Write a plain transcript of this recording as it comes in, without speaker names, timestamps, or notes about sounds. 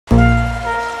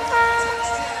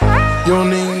You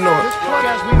don't even know it.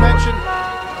 As we mentioned,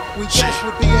 we guess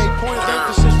would be a point of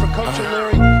emphasis for Coach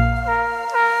O'Leary.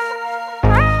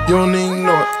 You don't even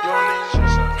know it.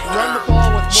 Run the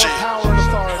ball with more power and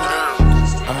authority.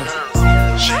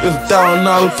 It's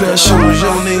 $1,000 pair of shoes,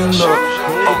 you don't even know it.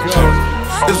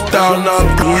 It's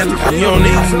 $1,000 pen, you don't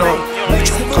even know it.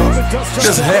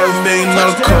 It's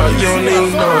 $500,000 car, you don't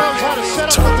even know it.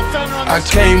 I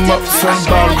came up from the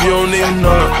bottom, you don't even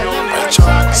know it.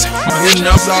 My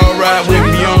nuts alright with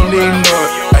me, you don't even know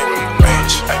it.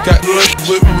 Got good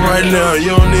with me right now,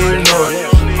 you don't even know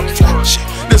it.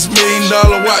 This $1 million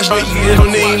watch, you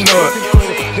don't even know it.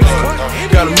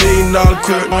 Got $1 million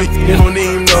crib, you don't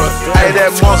even know it. Hey,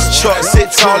 that monster truck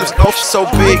sit tall, it's so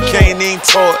big, can't even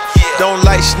tow it. Don't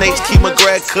like snakes, keep my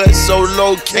grad cut so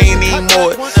low, can't even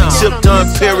more it. Tip done,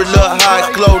 period, look high,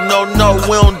 glow. No,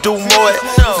 we don't do more it.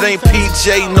 If it ain't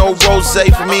PJ, no rose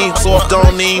for me, so I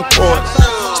don't even pour it.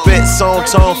 Spent song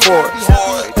tone for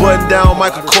it. Button down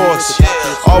Michael Kors.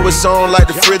 Always on like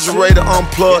the refrigerator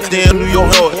unplugged, then New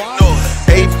York.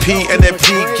 AP and that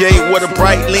P gate with a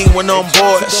bright lean when on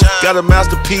board. Got a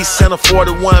masterpiece and a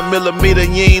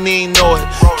 41mm, you ain't even know it.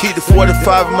 Keep the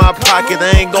 45 in my pocket,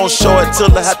 I ain't gon' show it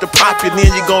till I have to pop it, then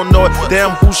you gon' know it.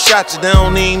 Damn, who shot you, they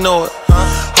don't even know it.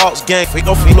 Hawks gang,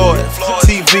 no Floyd.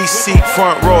 TV seat,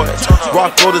 front row it.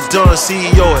 Rocco the Dunn,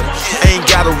 CEO it. Ain't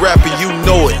got a rapper, you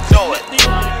know it.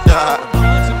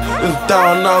 It's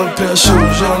 $1,000 pair of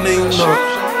shoes, you don't even know it.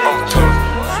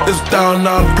 It's $1,000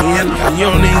 pen, you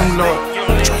don't even know it.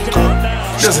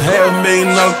 This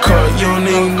 $500,000 car, you don't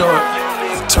even know it.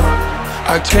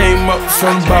 I came up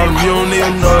from the bottom, you don't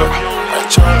even know it.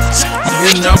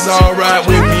 My nuts alright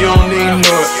with me, you don't even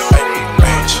know it.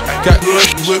 Got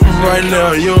good with me right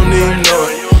now, you don't even know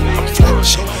it.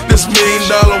 This $1 million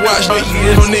watch,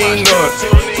 you don't even know it.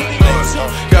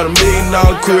 Got $1 million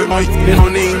crib, you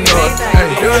don't even know it.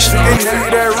 Hey,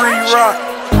 that re-rock,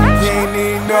 you ain't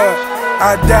even know it.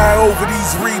 I die over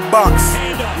these Reeboks,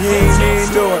 you ain't even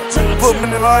know it. Put me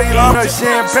in the light on her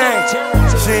champagne,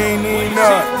 she ain't even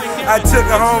know it. I took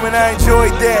her home and I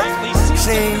enjoyed that,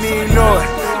 she ain't even know it.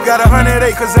 Got 100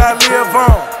 acres I live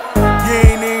on, you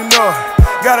ain't even know it.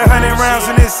 Got 100 rounds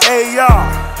in this AR,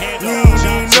 you ain't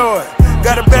even know it.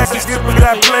 Got a basket that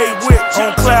I play with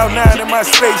on cloud 9 in my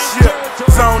spaceship.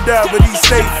 Zoned out, but he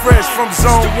stay fresh from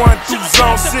zone 1 through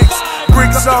zone 6.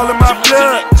 Bricks all in my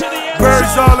blood,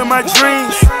 birds all in my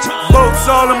dreams, boats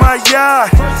all in my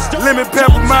yard. Lemon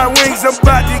pepper my wings, I'm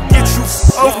about to get you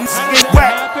open and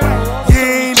whack. You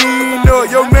ain't even know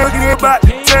it, your man about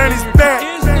to turn his back.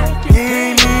 You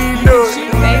ain't even know it.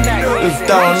 It's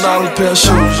 $1,000 pair of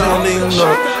shoes, you don't even know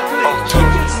it.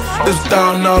 It's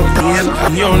 $1,000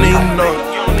 pen, you don't even know it.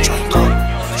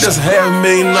 This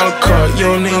 $500,000 car, you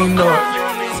don't even know it.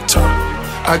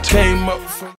 I came up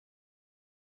from